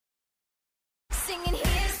singing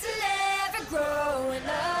here's to never growing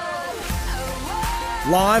up.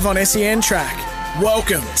 Live on SEN Track.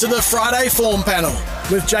 Welcome to the Friday Form Panel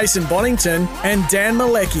with Jason Bonington and Dan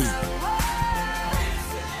Malecki.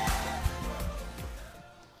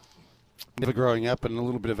 Never growing up and a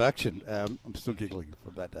little bit of action. I'm still giggling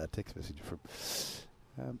from that text message from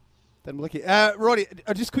Dan Malecki. Righty,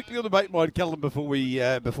 just quickly on the mate mind, Callum, before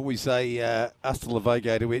we say hasta la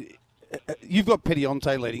Vega to it. You've got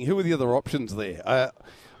Pettionte leading. Who are the other options there?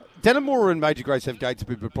 Dannemora and Major Grace have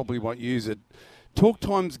Gatesby, but probably won't use it. Talk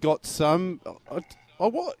Time's got some.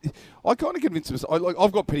 I kind of convinced myself.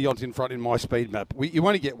 I've got Pettionte in front in my speed map. You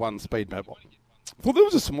only get one speed map. Well, there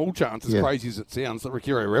was a small chance, as crazy as it sounds, that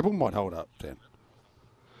Rikiro Rebel might hold up, Dan.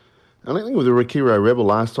 I think with the Rikiro Rebel,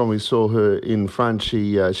 last time we saw her in front,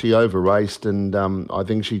 she over-raced, and I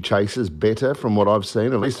think she chases better from what I've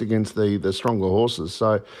seen, at least against the stronger horses.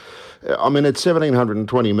 So, I mean, at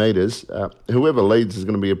 1,720 metres, whoever leads is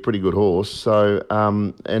going to be a pretty good horse. So,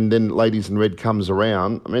 and then Ladies in Red comes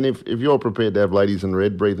around. I mean, if you're prepared to have Ladies in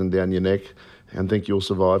Red breathing down your neck and think you'll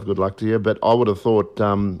survive, good luck to you. But I would have thought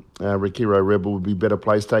Rikiro Rebel would be better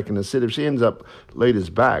placed taking a sit. If she ends up leaders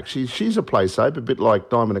back, she's a play safe, a bit like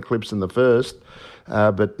Diamond Eclipse in the first,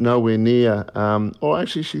 but nowhere near. Or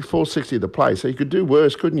actually, she's 460 the play, so you could do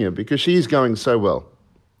worse, couldn't you? Because she's going so well.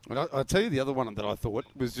 And I'll tell you the other one that I thought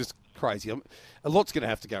was just crazy. A lot's going to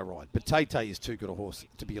have to go right, but Tay Tay is too good a horse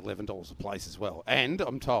to be $11 a place as well. And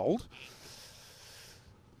I'm told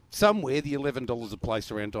somewhere the $11 a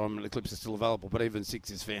place around Diamond Eclipse is still available, but even 6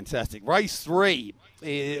 is fantastic. Race 3,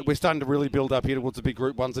 we're starting to really build up here towards the big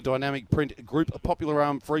Group 1's a dynamic print group, a popular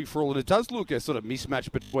arm free-for-all, and it does look a sort of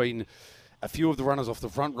mismatch between a few of the runners off the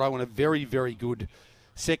front row and a very, very good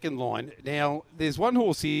second line. Now, there's one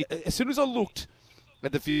horse here. As soon as I looked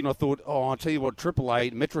at the field, I thought, I'll tell you what, Triple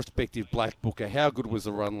Eight, Metrospective Black Booker, how good was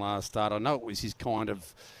the run last start? I know it was his kind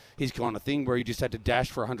of thing where he just had to dash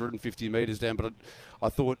for 150 metres down, but I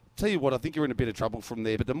thought, tell you what, I think you're in a bit of trouble from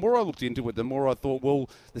there. But the more I looked into it, the more I thought, well,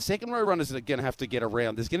 the second row runners are going to have to get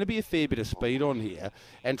around. There's going to be a fair bit of speed on here.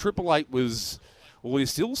 And Triple Eight was, well, he's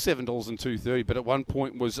still $7.230, but at one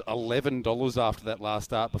point was $11 after that last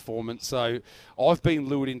start performance. So I've been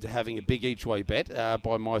lured into having a big each-way bet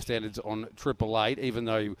by my standards on Triple Eight, even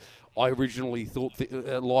though I originally thought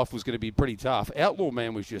life was going to be pretty tough. Outlaw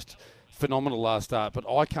Man was just phenomenal last start, but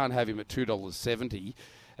I can't have him at $2.70.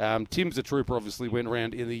 Tim's a Trooper obviously went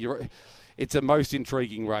around in the... It's a most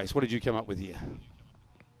intriguing race. What did you come up with here?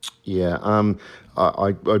 Yeah,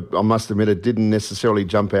 I must admit it didn't necessarily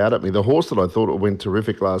jump out at me. The horse that I thought went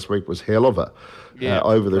terrific last week was Helliver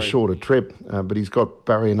over the shorter trip, but he's got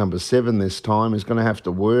barrier number 7 this time. He's going to have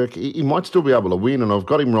to work. He might still be able to win, and I've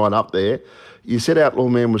got him right up there. You said Outlaw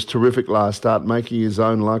Man was terrific last start, making his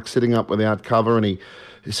own luck, sitting up without cover, and he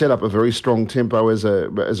set up a very strong tempo as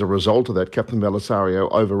a result of that. Captain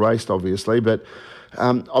Belisario over-raced, obviously, but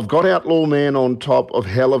I've got Outlaw Man on top of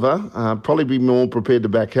Helliver. Probably be more prepared to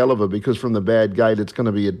back Helliver because from the bad gate it's going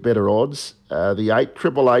to be at better odds. The 8,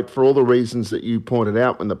 for all the reasons that you pointed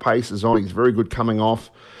out, when the pace is on, he's very good coming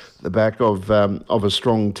off the back of a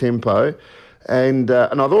strong tempo. And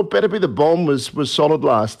I thought Better Be the Bomb was solid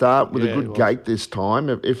last start with a good gate this time.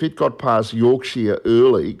 If it got past Yorkshire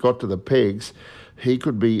early, got to the pegs, he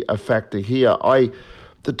could be a factor here.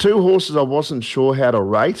 The two horses I wasn't sure how to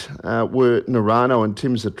rate were Narano and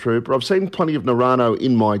Tim's the Trooper. I've seen plenty of Narano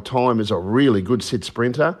in my time as a really good sit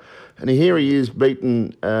sprinter. And here he is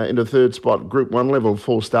beaten into third spot, Group 1 level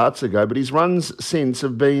 4 starts ago. But his runs since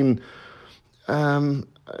have been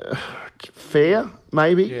fair,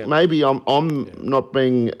 maybe. Yeah. Maybe I'm not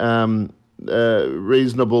being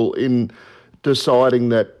reasonable in deciding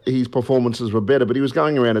that his performances were better, but he was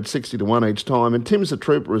going around at 60 to 1 each time. And Tim's the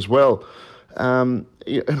Trooper as well.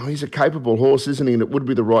 He's a capable horse, isn't he? And it would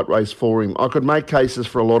be the right race for him. I could make cases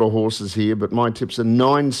for a lot of horses here, but my tips are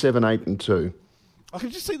 9, 7, 8 and 2. I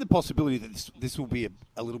can just see the possibility that this will be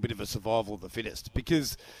a little bit of a survival of the fittest,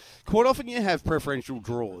 because quite often you have preferential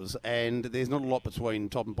draws and there's not a lot between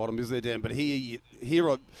top and bottom, is there, Dan? But here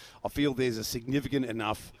I feel there's a significant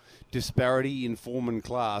enough disparity in form and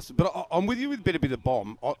class. But I'm with you with Better Be the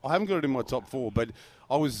Bomb. I haven't got it in my top 4, but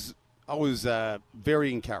I was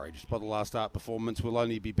very encouraged by the last start performance. Will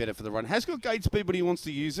only be better for the run. Has got gate speed, but he wants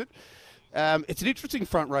to use it. It's an interesting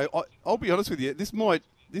front row. I'll be honest with you. This might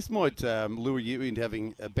lure you into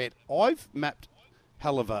having a bet. I've mapped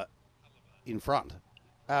Helliver in front.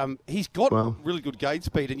 He's got really good gate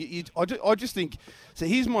speed, and I just think. So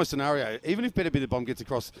here's my scenario. Even if Better Be the Bomb gets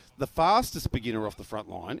across, the fastest beginner off the front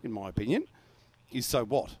line, in my opinion, is So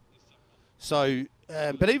What. So,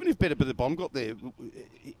 but even if Better Be the Bomb got there,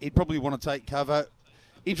 he'd probably want to take cover.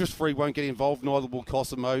 Interest-free won't get involved, neither will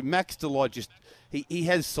Cosimo. Max Delight just... He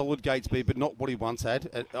has solid gate speed, but not what he once had.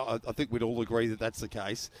 I think we'd all agree that that's the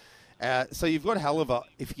case. So you've got Haliver.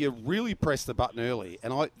 If you really press the button early,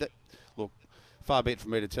 and look, far be it for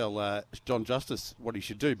me to tell John Justice what he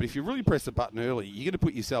should do, but if you really press the button early, you're going to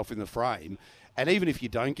put yourself in the frame, and even if you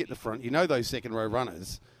don't get the front, you know those second-row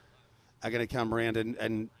runners are going to come around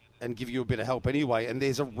and give you a bit of help anyway, and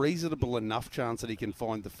there's a reasonable enough chance that he can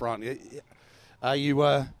find the front. Are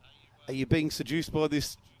you being seduced by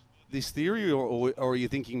this theory, or are you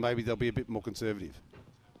thinking maybe they'll be a bit more conservative?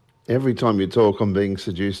 Every time you talk, I'm being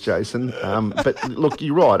seduced, Jason. But look,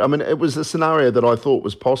 you're right. I mean, it was a scenario that I thought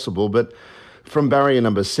was possible, but from barrier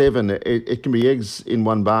number 7, it can be eggs in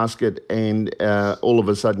one basket, and all of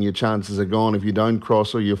a sudden your chances are gone. If you don't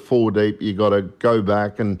cross or you're 4 deep, you got to go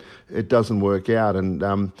back, and it doesn't work out.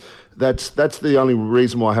 And that's the only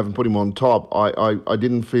reason why I haven't put him on top. I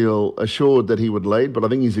didn't feel assured that he would lead, but I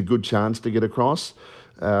think he's a good chance to get across.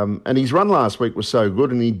 And his run last week was so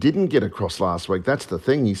good, and he didn't get across last week. That's the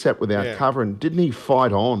thing. He sat without cover, and didn't he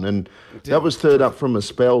fight on? And that was third up from a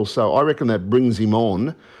spell, so I reckon that brings him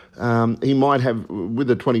on. He might have,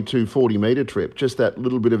 with a 22, 40-metre trip, just that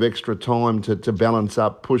little bit of extra time to balance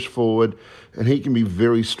up, push forward, and he can be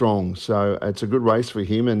very strong. So it's a good race for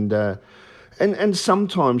him. And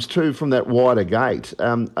sometimes, too, from that wider gate,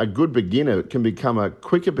 a good beginner can become a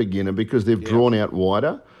quicker beginner because they've drawn out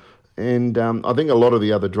wider. And I think a lot of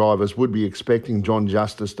the other drivers would be expecting John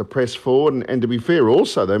Justice to press forward. And to be fair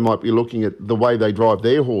also, they might be looking at the way they drive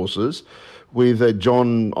their horses with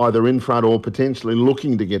John either in front or potentially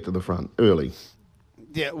looking to get to the front early.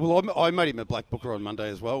 Yeah, well, I made him a Black Booker on Monday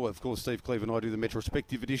as well. Of course, Steve Cleave and I do the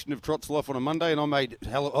retrospective edition of Trot's Life on a Monday, and I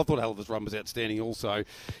thought Haliver's run was outstanding also.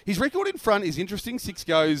 His record in front is interesting. 6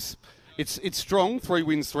 goes... It's strong, 3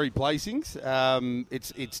 wins, 3 placings.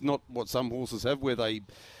 It's not what some horses have where they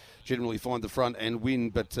generally find the front and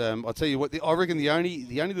win. But I'll tell you what, I reckon the only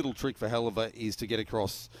little trick for Haliver is to get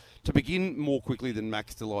across, to begin more quickly than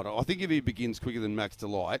Max Delight. I think if he begins quicker than Max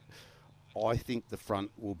Delight, I think the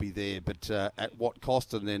front will be there. But at what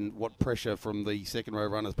cost, and then what pressure from the second row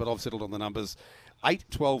runners? But I've settled on the numbers 8,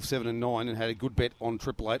 12, 7 and 9 and had a good bet on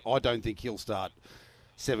Triple Eight. I don't think he'll start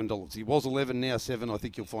 $7. He was 11, now 7. I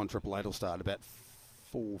think you'll find Triple Eight will start about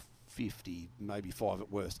 $4.50, maybe 5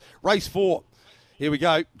 at worst. Race 4. Here we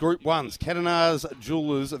go. Group 1s. Cannonars,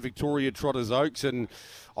 Jewelers, Victoria, Trotters, Oaks. And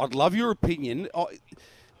I'd love your opinion.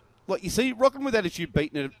 Like you see, Rockin' With Attitude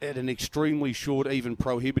beaten at an extremely short, even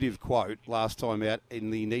prohibitive quote last time out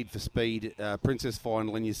in the Need for Speed Princess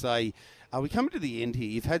Final. And you say, are we coming to the end here?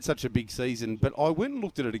 You've had such a big season. But I went and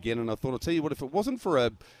looked at it again, and I thought, I'll tell you what, if it wasn't for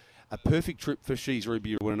a perfect trip for She's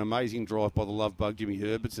Ruby and an amazing drive by the Love Bug, Jimmy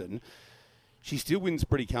Herbertson, she still wins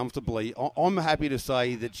pretty comfortably. I'm happy to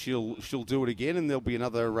say that she'll do it again, and there'll be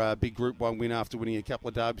another big Group 1 win after winning a couple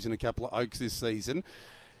of derbies and a couple of Oaks this season.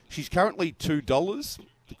 She's currently $2.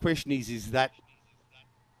 The question is that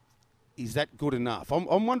good enough?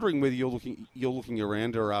 I'm wondering whether you're looking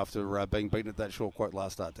around her after being beaten at that short quote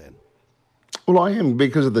last start, Dan. Well, I am,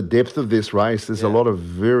 because of the depth of this race. There's a lot of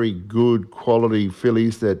very good quality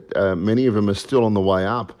fillies that many of them are still on the way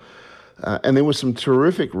up. And there were some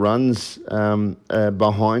terrific runs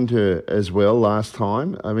behind her as well last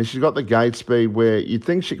time. I mean, she's got the gate speed where you'd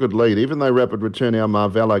think she could lead. Even though Rapid Return Our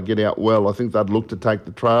Marvella get out well, I think they'd look to take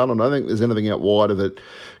the trail, and I don't think there's anything out wider that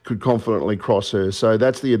could confidently cross her. So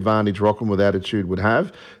that's the advantage Rockin' With Attitude would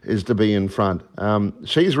have, is to be in front.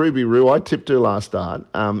 She's Ruby Roo. I tipped her last start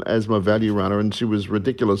as my value runner, and she was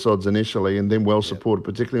ridiculous odds initially and then well supported,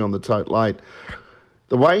 particularly on the tote late.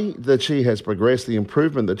 The way that she has progressed, the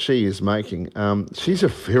improvement that she is making, she's a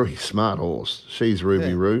very smart horse. She's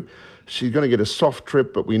Ruby Roo. She's going to get a soft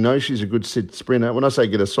trip, but we know she's a good sit sprinter. When I say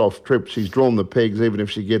get a soft trip, she's drawn the pegs. Even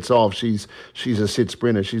if she gets off, she's a sit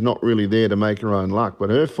sprinter. She's not really there to make her own luck, but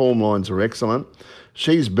her form lines are excellent.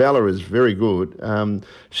 She's Bella is very good.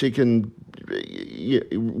 She can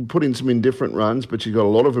put in some indifferent runs, but she's got a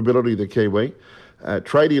lot of ability, the Kiwi.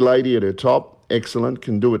 Tradie Lady at her top, excellent,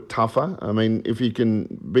 can do it tougher. I mean, if you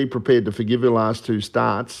can be prepared to forgive her last 2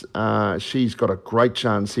 starts, she's got a great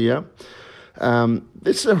chance here.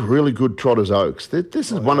 This is a really good Trotters Oaks.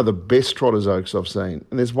 This is one of the best Trotters Oaks I've seen.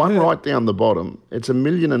 And there's one right down the bottom. It's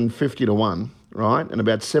 $1,050,000 to 1, right? And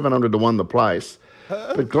about 700 to 1 the place.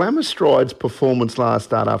 But Glamour Stride's performance last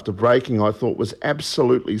start after breaking, I thought, was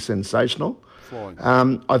absolutely sensational.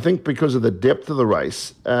 I think because of the depth of the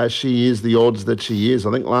race, she is the odds that she is.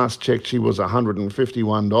 I think last check she was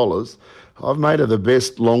 $151. I've made her the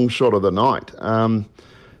best long shot of the night.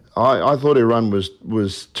 I thought her run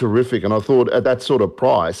was terrific, and I thought at that sort of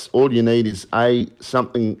price, all you need is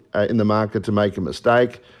something in the market to make a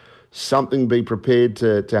mistake, something be prepared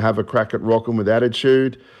to have a crack at rocking with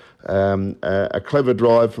attitude, a clever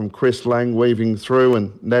drive from Chris Lang weaving through,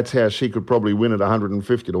 and that's how she could probably win at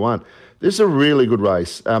 150 to 1. This is a really good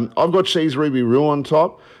race. I've got She's Ruby Roo on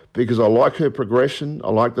top because I like her progression. I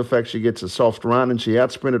like the fact she gets a soft run, and she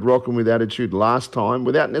outsprinted Rockin' with Attitude last time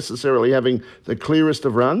without necessarily having the clearest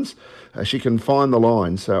of runs. She can find the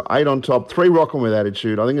line. So 8 on top, 3 Rockin' with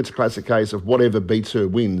Attitude. I think it's a classic case of whatever beats her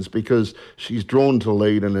wins because she's drawn to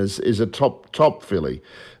lead and is a top filly.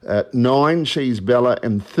 9, She's Bella,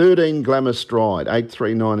 and 13, Glamour Stride, 8,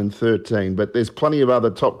 3, 9 and 13. But there's plenty of other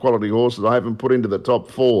top quality horses I haven't put into the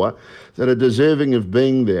top 4 that are deserving of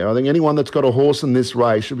being there. I think anyone that's got a horse in this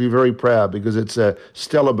race should be very proud because it's a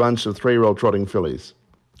stellar bunch of 3-year-old trotting fillies.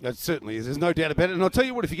 That certainly is. There's no doubt about it. And I'll tell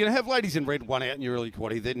you what, if you're going to have Ladies in Red one out in your early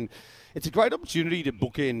quaddy, then it's a great opportunity to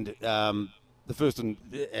bookend the first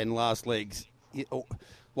and last legs.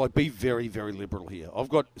 Like, be very, very liberal here.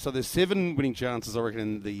 So there's 7 winning chances, I reckon,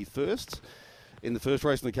 in the first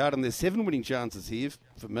race in the card, and there's 7 winning chances here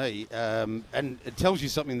for me. And it tells you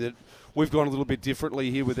something that we've gone a little bit differently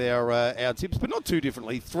here with our tips, but not too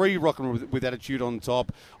differently. 3 Rockin' with Attitude on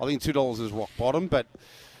top. I think $2 is rock bottom, but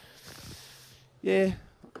yeah,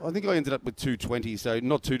 I think I ended up with 220, so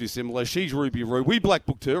not too dissimilar. She's Ruby Roo. We black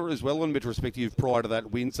booked her as well on retrospective prior to that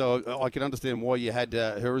win, so I can understand why you had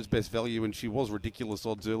her as best value, and she was ridiculous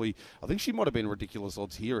odds early. I think she might have been ridiculous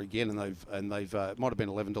odds here again, and they've might have been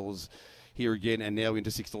 $11 here again, and now into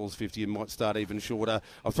 $6.50 and might start even shorter.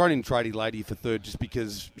 I've thrown in Tradie Lady for third just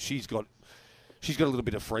because she's got a little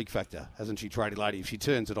bit of freak factor, hasn't she, Tradie Lady? If she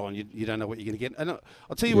turns it on, you don't know what you're going to get. And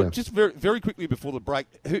I'll tell you what, just very, very quickly before the break,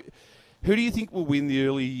 who do you think will win the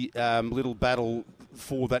early little battle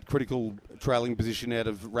for that critical trailing position out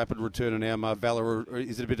of Rapid Return and our Valor, or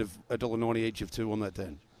is it a bit of $1.90 each of 2 on that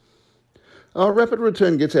then? Oh, Rapid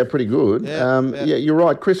Return gets out pretty good. Yeah, you're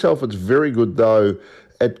right. Chris Halford's very good, though,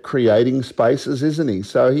 at creating spaces, isn't he?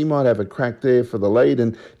 So he might have a crack there for the lead.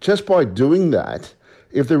 And just by doing that,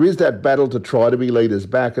 if there is that battle to try to be leaders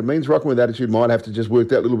back, it means Rockin' with Attitude might have to just work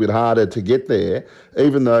that little bit harder to get there,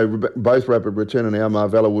 even though both Rapid Return and our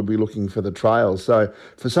Marvella would be looking for the trail. So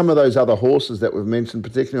for some of those other horses that we've mentioned,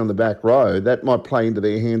 particularly on the back row, that might play into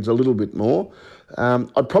their hands a little bit more.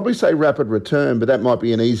 I'd probably say Rapid Return, but that might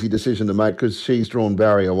be an easy decision to make because she's drawn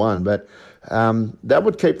barrier 1. But that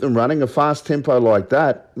would keep them running. A fast tempo like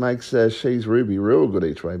that makes She's Ruby real good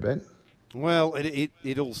each way bet. Well,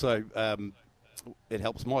 it also it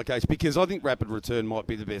helps my case because I think Rapid Return might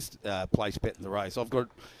be the best place bet in the race. I've got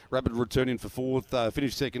Rapid Return in for 4th,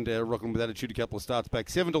 finished 2nd, Rockin' with Attitude, a couple of starts back,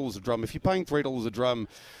 $7 a drum. If you're paying $3 a drum,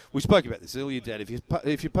 we spoke about this earlier, Dad. If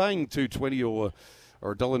you're paying $2.20 or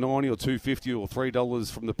 $1.90 or $2.50 or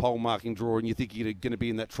 $3 from the pole marking draw and you think you're going to be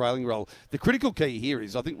in that trailing role, the critical key here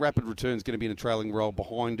is I think Rapid Return is going to be in a trailing role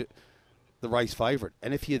behind the race favourite.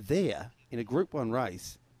 And if you're there in a Group 1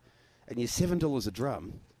 race and you're $7 a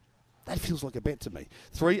drum, that feels like a bet to me.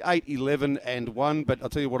 3, 8, 11 and 1. But I'll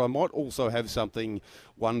tell you what, I might also have something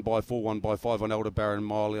 1 by 4, 1 by 5 on Elder Baron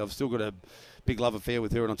Miley. I've still got a big love affair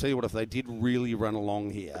with her. And I'll tell you what, if they did really run along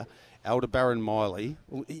here, Elder Baron Miley,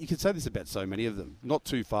 well, you can say this about so many of them, not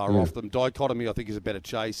too far off them. Dichotomy, I think, is a better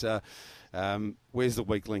chaser. Where's the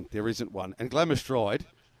weak link? There isn't one. And Glamour Stride,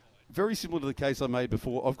 very similar to the case I made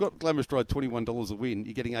before. I've got Glamour Stride $21 a win.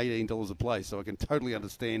 You're getting $18 a play, so I can totally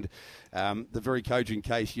understand the very cogent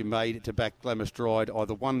case you made to back Glamour Stride,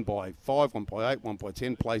 either 1 by 5, 1 by 8, 1 by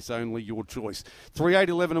 10, place only, your choice. 3, 8,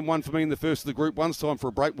 11 and 1 for me in the first of the Group 1's. Time for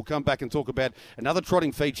a break. We'll come back and talk about another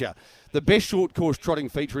trotting feature. The best short course trotting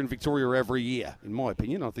feature in Victoria every year, in my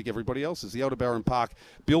opinion. I think everybody else is the Elder Baron Park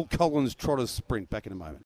Bill Collins Trotters Sprint. Back in a moment.